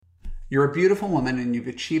You're a beautiful woman and you've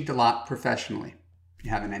achieved a lot professionally. You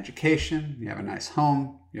have an education, you have a nice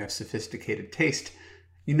home, you have sophisticated taste.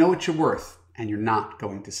 You know what you're worth and you're not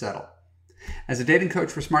going to settle. As a dating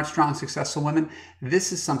coach for smart, strong, successful women,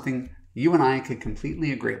 this is something you and I could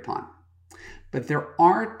completely agree upon. But there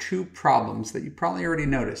are two problems that you probably already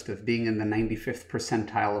noticed of being in the 95th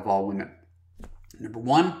percentile of all women. Number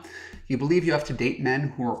one, you believe you have to date men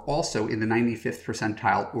who are also in the 95th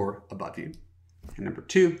percentile or above you. And number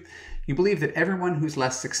two, you believe that everyone who's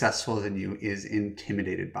less successful than you is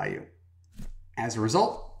intimidated by you. As a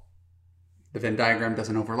result, the Venn diagram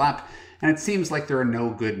doesn't overlap, and it seems like there are no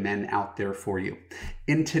good men out there for you.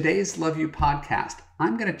 In today's Love U podcast,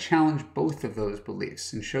 I'm going to challenge both of those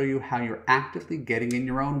beliefs and show you how you're actively getting in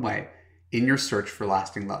your own way in your search for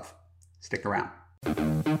lasting love. Stick around.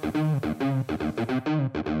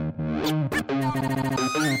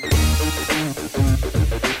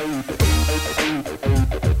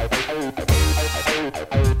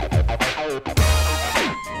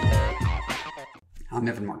 I'm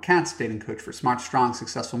Evan Marc Katz, dating coach for smart, strong,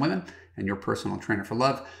 successful women, and your personal trainer for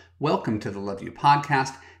love. Welcome to the Love U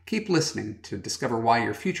podcast. Keep listening to discover why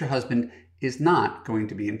your future husband is not going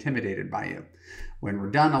to be intimidated by you. When we're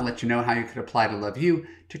done, I'll let you know how you could apply to Love U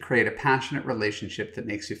to create a passionate relationship that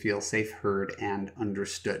makes you feel safe, heard, and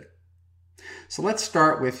understood. So let's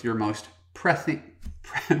start with your most pressing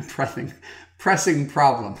problem.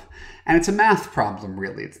 And it's a math problem,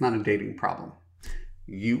 really. It's not a dating problem.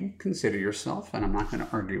 You consider yourself, and I'm not going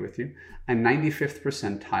to argue with you, a 95th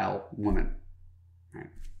percentile woman. Right?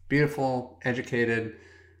 Beautiful, educated,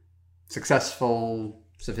 successful,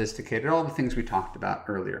 sophisticated, all the things we talked about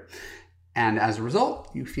earlier. And as a result,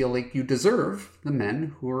 you feel like you deserve the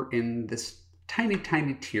men who are in this tiny,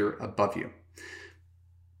 tiny tier above you.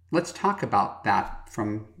 Let's talk about that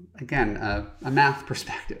from, again, a math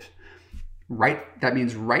perspective. Right, that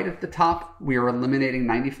means right at the top, we are eliminating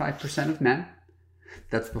 95% of men.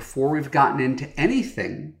 That's before we've gotten into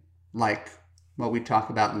anything like what we talk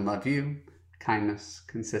about in Love U: kindness,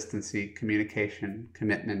 consistency, communication,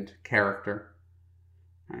 commitment, character.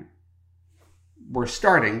 Right? We're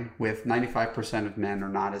starting with 95% of men are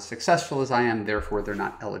not as successful as I am, therefore they're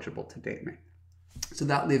not eligible to date me. So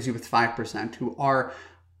that leaves you with 5% who are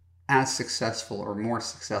as successful or more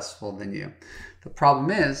successful than you. The problem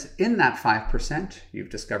is, in that 5%, you've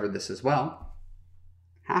discovered this as well,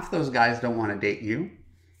 half those guys don't want to date you.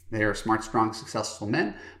 They are smart, strong, successful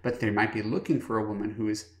men, but they might be looking for a woman who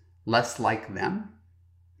is less like them.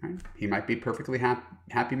 Right? He might be perfectly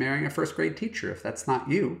happy marrying a first grade teacher. If that's not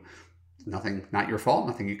you, nothing, not your fault,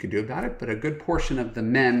 nothing you can do about it, but a good portion of the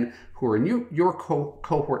men who are in your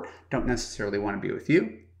cohort don't necessarily want to be with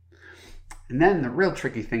you. And then the real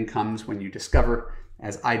tricky thing comes when you discover,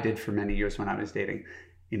 as I did for many years when I was dating,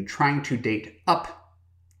 in trying to date up,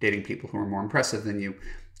 dating people who are more impressive than you,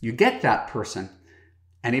 you get that person,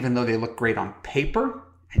 and even though they look great on paper,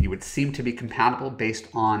 and you would seem to be compatible based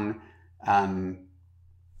on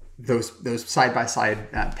those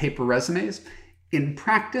side-by-side paper resumes, in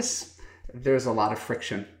practice, there's a lot of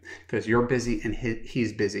friction because you're busy and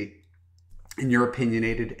he's busy, and you're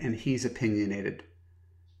opinionated and he's opinionated.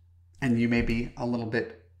 And you may be a little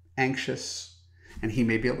bit anxious, and he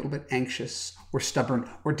may be a little bit anxious or stubborn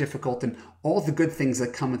or difficult, and all the good things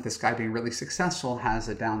that come with this guy being really successful has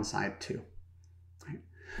a downside too. Right?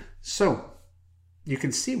 So you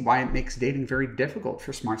can see why it makes dating very difficult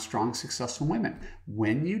for smart, strong, successful women.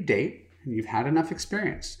 When you date, and you've had enough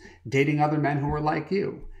experience dating other men who are like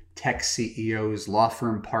you, tech CEOs, law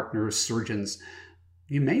firm partners, surgeons,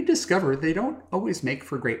 you may discover they don't always make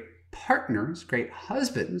for great partners, great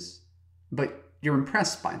husbands, but you're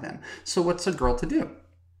impressed by them. So what's a girl to do?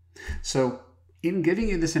 So in giving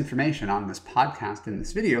you this information on this podcast, in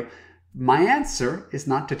this video, my answer is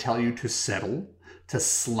not to tell you to settle, to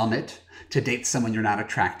slum it, to date someone you're not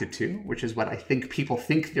attracted to, which is what I think people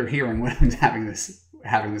think they're hearing when I'm having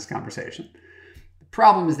this conversation. The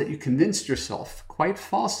problem is that you convinced yourself, quite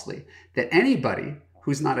falsely, that anybody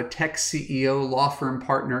who's not a tech CEO, law firm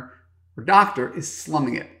partner, or doctor is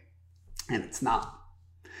slumming it, and it's not.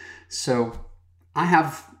 So I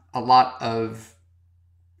have a lot of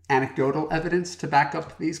anecdotal evidence to back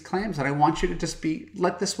up these claims, and I want you to just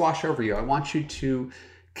let this wash over you. I want you to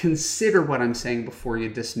consider what I'm saying before you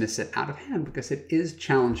dismiss it out of hand, because it is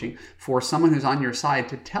challenging for someone who's on your side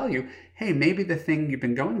to tell you, hey, maybe the thing you've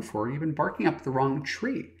been going for, you've been barking up the wrong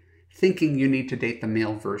tree, thinking you need to date the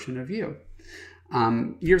male version of you.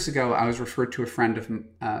 Years ago, I was referred to from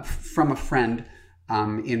a friend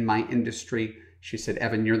in my industry. She said,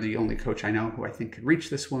 Evan, you're the only coach I know who I think could reach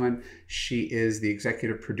this woman. She is the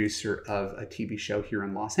executive producer of a TV show here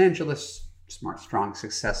in Los Angeles. smart, strong,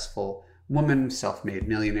 successful woman, self-made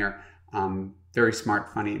millionaire, very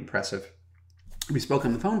smart, funny, impressive. We spoke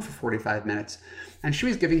on the phone for 45 minutes, and she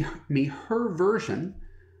was giving me her version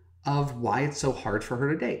of why it's so hard for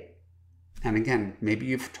her to date. And again, maybe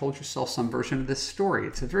you've told yourself some version of this story.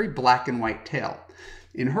 It's a very black and white tale.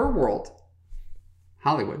 In her world,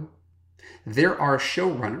 Hollywood, there are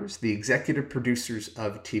showrunners, the executive producers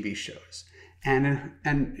of TV shows. And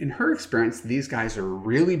in her experience, these guys are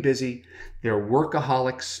really busy. They're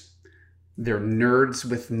workaholics. They're nerds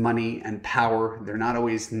with money and power. They're not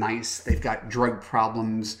always nice. They've got drug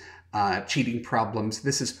problems, cheating problems.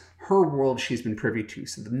 This is her world she's been privy to.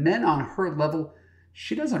 So the men on her level,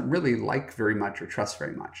 she doesn't really like very much or trust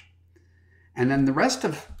very much. And then the rest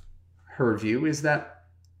of her view is that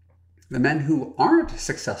the men who aren't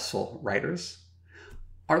successful writers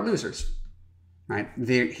are losers, right?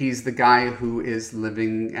 He's the guy who is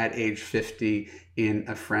living at age 50 in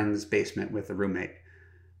a friend's basement with a roommate,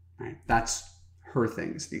 right? That's her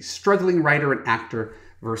things. The struggling writer and actor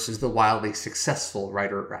versus the wildly successful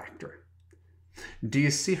writer or actor. Do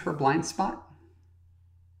you see her blind spot?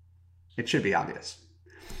 It should be obvious.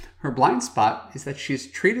 Her blind spot is that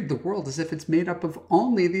she's treated the world as if it's made up of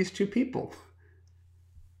only these two people.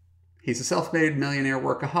 He's a self-made millionaire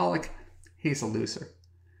workaholic. He's a loser.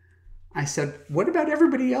 I said, what about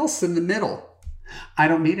everybody else in the middle? I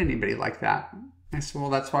don't meet anybody like that. I said, well,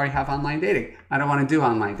 that's why I have online dating. I don't want to do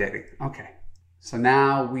online dating. Okay. So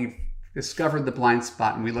now we've discovered the blind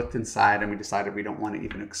spot, and we looked inside and we decided we don't want to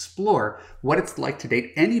even explore what it's like to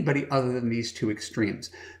date anybody other than these two extremes.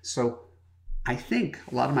 So I think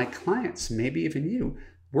a lot of my clients, maybe even you,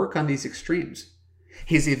 work on these extremes.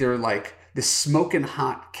 He's either like this smoking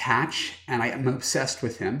hot catch and I am obsessed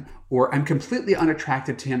with him, or I'm completely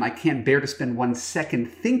unattracted to him. I can't bear to spend 1 second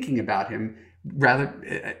thinking about him,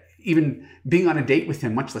 rather even being on a date with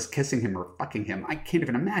him, much less kissing him or fucking him. I can't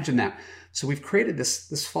even imagine that. So we've created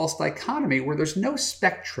this false dichotomy where there's no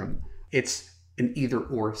spectrum. It's an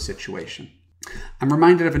either-or situation. I'm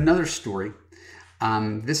reminded of another story.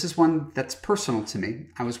 This is one that's personal to me.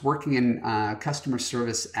 I was working in customer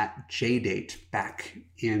service at JDate back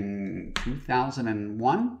in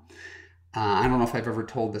 2001. I don't know if I've ever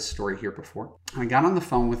told this story here before. I got on the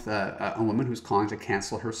phone with a woman who's calling to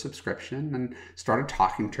cancel her subscription and started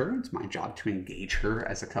talking to her. It's my job to engage her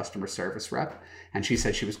as a customer service rep. And she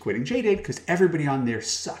said she was quitting JDate because everybody on there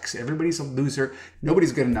sucks. Everybody's a loser.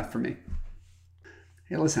 Nobody's good enough for me.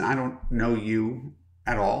 Hey, listen, I don't know you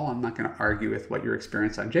at all. I'm not going to argue with what your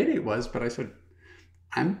experience on JDate was, but I said,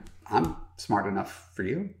 I'm smart enough for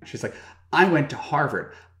you. She's like, I went to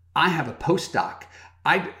Harvard. I have a postdoc.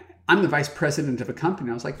 I'm the vice president of a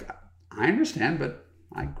company. I was like, I understand, but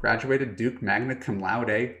I graduated Duke magna cum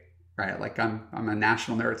laude, right? Like I'm a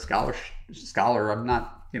national merit scholar. I'm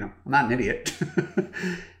not an idiot.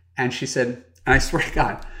 And she said, and I swear to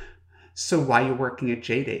God, so why are you working at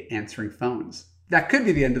JDate answering phones? That could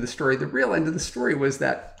be the end of the story. The real end of the story was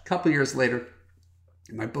that a couple of years later,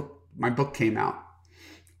 my book came out.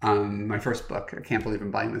 My first book. I can't believe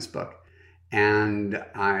I'm buying this book. And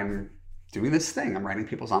I'm doing this thing. I'm writing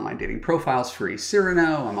people's online dating profiles for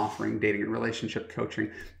eCyrano. I'm offering dating and relationship coaching.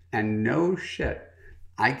 And no shit,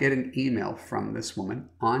 I get an email from this woman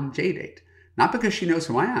on JDate. Not because she knows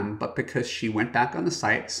who I am, but because she went back on the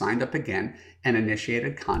site, signed up again, and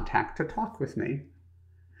initiated contact to talk with me.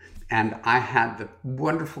 And I had the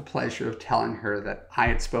wonderful pleasure of telling her that I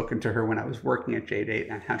had spoken to her when I was working at JDate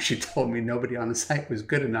and how she told me nobody on the site was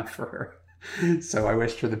good enough for her. So I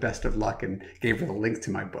wished her the best of luck and gave her the link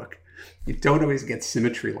to my book. You don't always get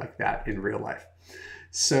symmetry like that in real life.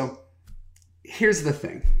 So here's the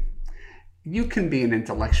thing. You can be an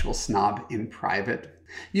intellectual snob in private.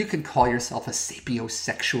 You can call yourself a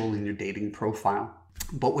sapiosexual in your dating profile.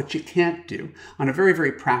 But what you can't do on a very,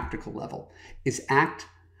 very practical level is act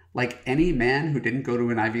like any man who didn't go to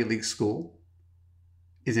an Ivy League school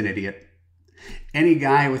is an idiot. Any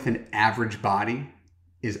guy with an average body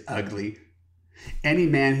is ugly. Any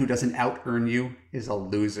man who doesn't out-earn you is a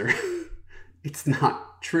loser. It's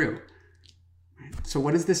not true. So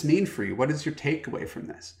what does this mean for you? What is your takeaway from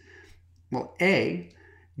this? Well, A,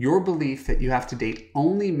 your belief that you have to date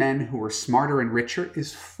only men who are smarter and richer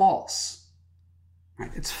is false.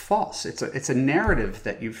 Right? It's false. It's a narrative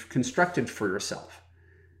that you've constructed for yourself.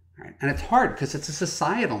 Right? And it's hard because it's a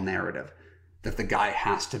societal narrative that the guy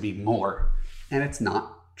has to be more, and it's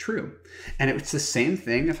not true. And it's the same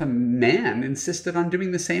thing if a man insisted on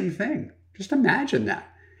doing the same thing. Just imagine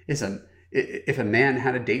that. If a man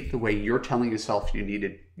had a date the way you're telling yourself you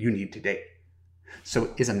need to date.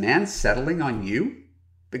 So is a man settling on you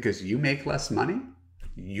because you make less money?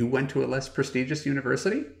 You went to a less prestigious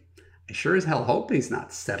university? I sure as hell hope he's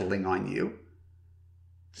not settling on you.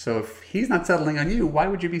 So if he's not settling on you, why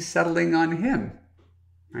would you be settling on him?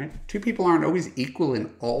 Right? Two people aren't always equal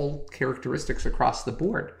in all characteristics across the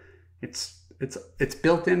board. It's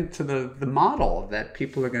built into the model that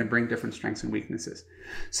people are going to bring different strengths and weaknesses.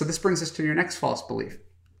 So this brings us to your next false belief.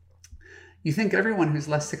 You think everyone who's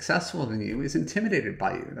less successful than you is intimidated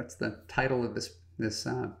by you. That's the title of this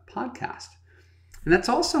podcast. And that's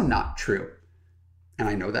also not true. And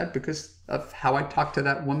I know that because of how I talked to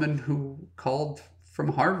that woman who called from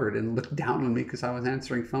Harvard and looked down on me because I was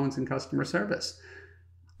answering phones in customer service.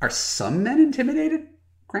 Are some men intimidated?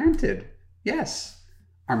 Granted, yes.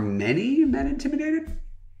 Are many men intimidated?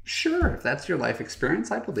 Sure, if that's your life experience,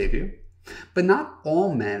 I believe you. But not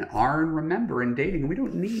all men are, and remember, in dating, we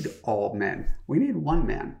don't need all men. We need one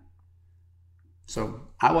man. So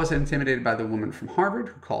I wasn't intimidated by the woman from Harvard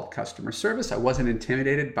who called customer service. I wasn't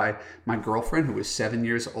intimidated by my girlfriend who was 7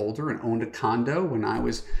 years older and owned a condo when I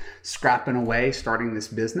was scrapping away starting this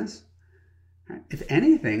business. If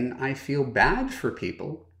anything, I feel bad for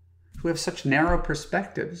people who have such narrow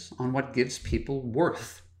perspectives on what gives people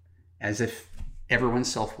worth, as if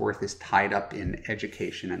everyone's self-worth is tied up in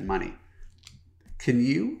education and money. Can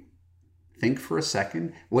you think for a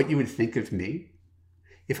second what you would think of me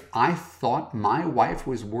if I thought my wife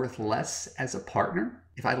was worth less as a partner?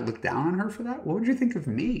 If I looked down on her for that, what would you think of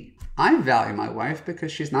me? I value my wife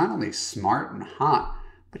because she's not only smart and hot,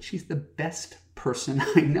 but she's the best person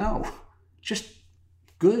I know. Just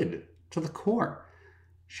good to the core.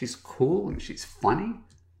 She's cool and she's funny.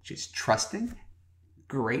 She's trusting.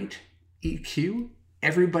 Great EQ.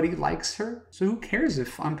 Everybody likes her. So who cares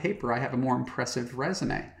if on paper I have a more impressive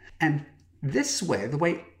resume? And this way, the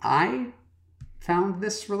way I found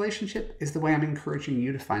this relationship is the way I'm encouraging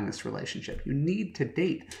you to find this relationship. You need to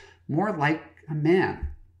date more like a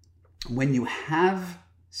man. When you have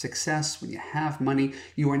success, when you have money,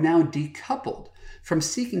 you are now decoupled from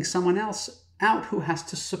seeking someone else out who has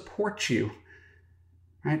to support you.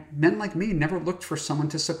 Right? Men like me never looked for someone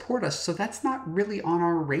to support us, so that's not really on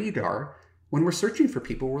our radar. When we're searching for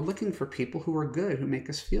people, we're looking for people who are good, who make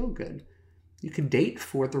us feel good. You can date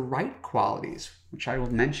for the right qualities, which I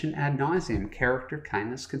will mention ad nauseum: character,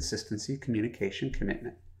 kindness, consistency, communication,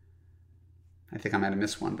 commitment. I think I might have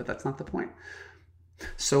missed one, but that's not the point.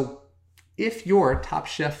 So if your Top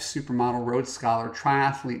Chef, supermodel, Rhodes Scholar,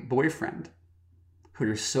 triathlete boyfriend, who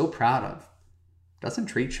you're so proud of, doesn't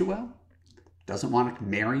treat you well, doesn't want to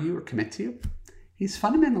marry you or commit to you, he's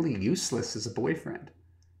fundamentally useless as a boyfriend.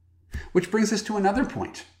 Which brings us to another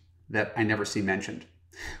point that I never see mentioned.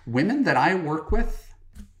 Women that I work with,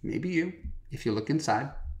 maybe you, if you look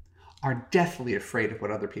inside, are deathly afraid of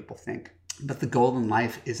what other people think. But the goal in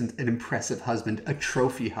life isn't an impressive husband, a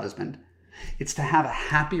trophy husband. It's to have a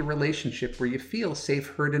happy relationship where you feel safe,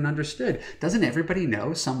 heard, and understood. Doesn't everybody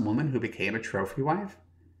know some woman who became a trophy wife?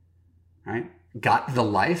 Right? Got the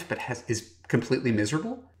life, but is completely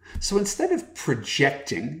miserable? So instead of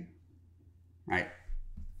projecting, right,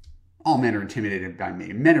 all men are intimidated by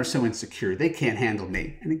me. Men are so insecure, they can't handle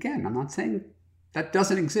me. And again, I'm not saying that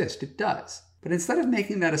doesn't exist. It does. But instead of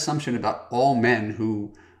making that assumption about all men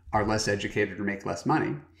who are less educated or make less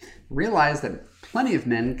money, realize that plenty of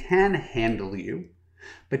men can handle you,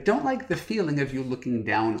 but don't like the feeling of you looking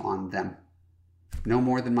down on them. No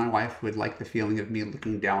more than my wife would like the feeling of me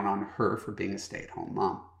looking down on her for being a stay-at-home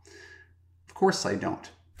mom. Of course I don't.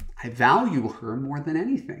 I value her more than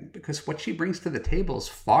anything because what she brings to the table is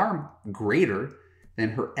far greater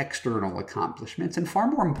than her external accomplishments and far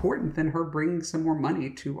more important than her bringing some more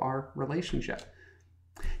money to our relationship.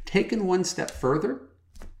 Taken one step further,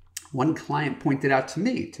 one client pointed out to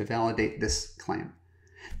me to validate this claim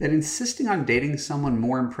that insisting on dating someone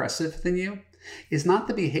more impressive than you is not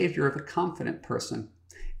the behavior of a confident person.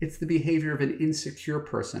 It's the behavior of an insecure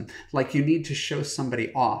person, like you need to show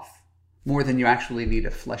somebody off more than you actually need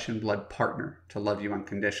a flesh and blood partner to love you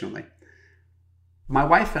unconditionally. My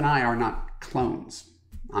wife and I are not clones.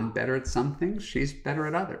 I'm better at some things, she's better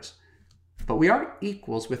at others. But we are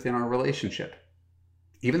equals within our relationship,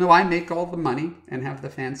 even though I make all the money and have the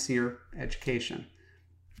fancier education.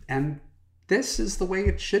 And this is the way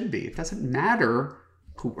it should be. It doesn't matter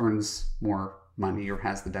who earns more money or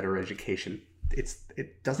has the better education.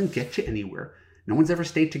 It doesn't get you anywhere. No one's ever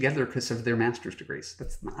stayed together because of their master's degrees.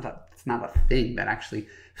 That's not a thing that actually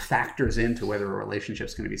factors into whether a relationship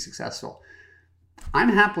is going to be successful. I'm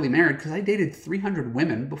happily married because I dated 300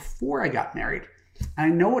 women before I got married.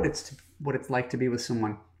 And I know what it's like to be with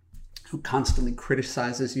someone who constantly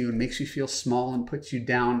criticizes you and makes you feel small and puts you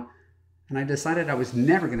down. And I decided I was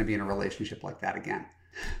never going to be in a relationship like that again.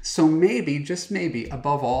 So maybe, just maybe,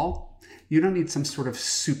 above all, you don't need some sort of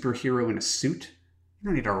superhero in a suit. You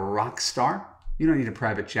don't need a rock star. You don't need a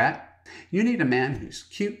private jet. You need a man who's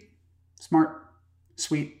cute, smart,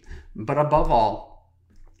 sweet, but above all,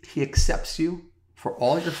 he accepts you for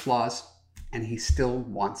all your flaws and he still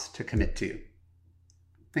wants to commit to you.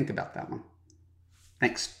 Think about that one.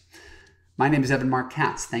 Thanks. My name is Evan Marc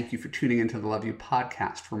Katz. Thank you for tuning into the Love U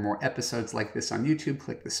podcast. For more episodes like this on YouTube,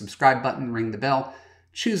 click the subscribe button, ring the bell,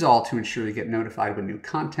 choose all to ensure you get notified when new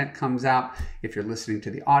content comes out. If you're listening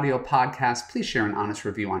to the audio podcast, please share an honest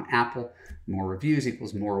review on Apple. More reviews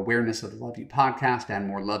equals more awareness of the Love U podcast and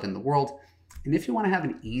more love in the world. And if you want to have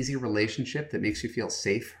an easy relationship that makes you feel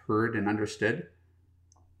safe, heard, and understood,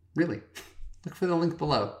 really, look for the link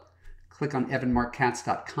below. Click on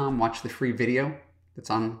evanmarckatz.com, watch the free video that's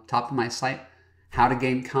on top of my site. How to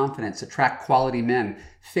gain confidence, attract quality men,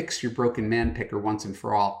 fix your broken man picker once and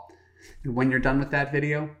for all. And when you're done with that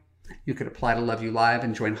video, you could apply to Love U Live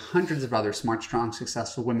and join hundreds of other smart, strong,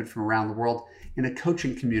 successful women from around the world in a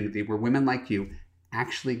coaching community where women like you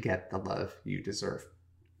actually get the love you deserve.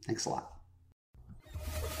 Thanks a lot.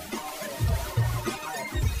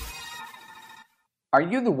 Are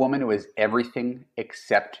you the woman who is everything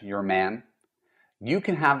except your man? You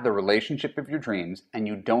can have the relationship of your dreams and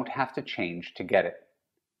you don't have to change to get it.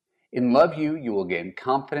 In Love U, you will gain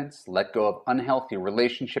confidence, let go of unhealthy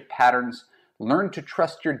relationship patterns, learn to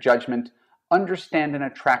trust your judgment, understand and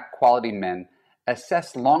attract quality men,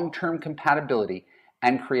 assess long-term compatibility,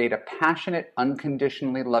 and create a passionate,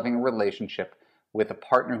 unconditionally loving relationship with a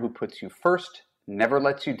partner who puts you first, never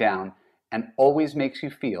lets you down, and always makes you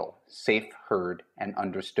feel safe, heard, and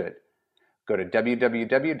understood. Go to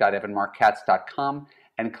www.evanmarckatz.com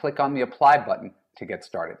and click on the apply button to get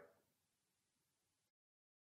started.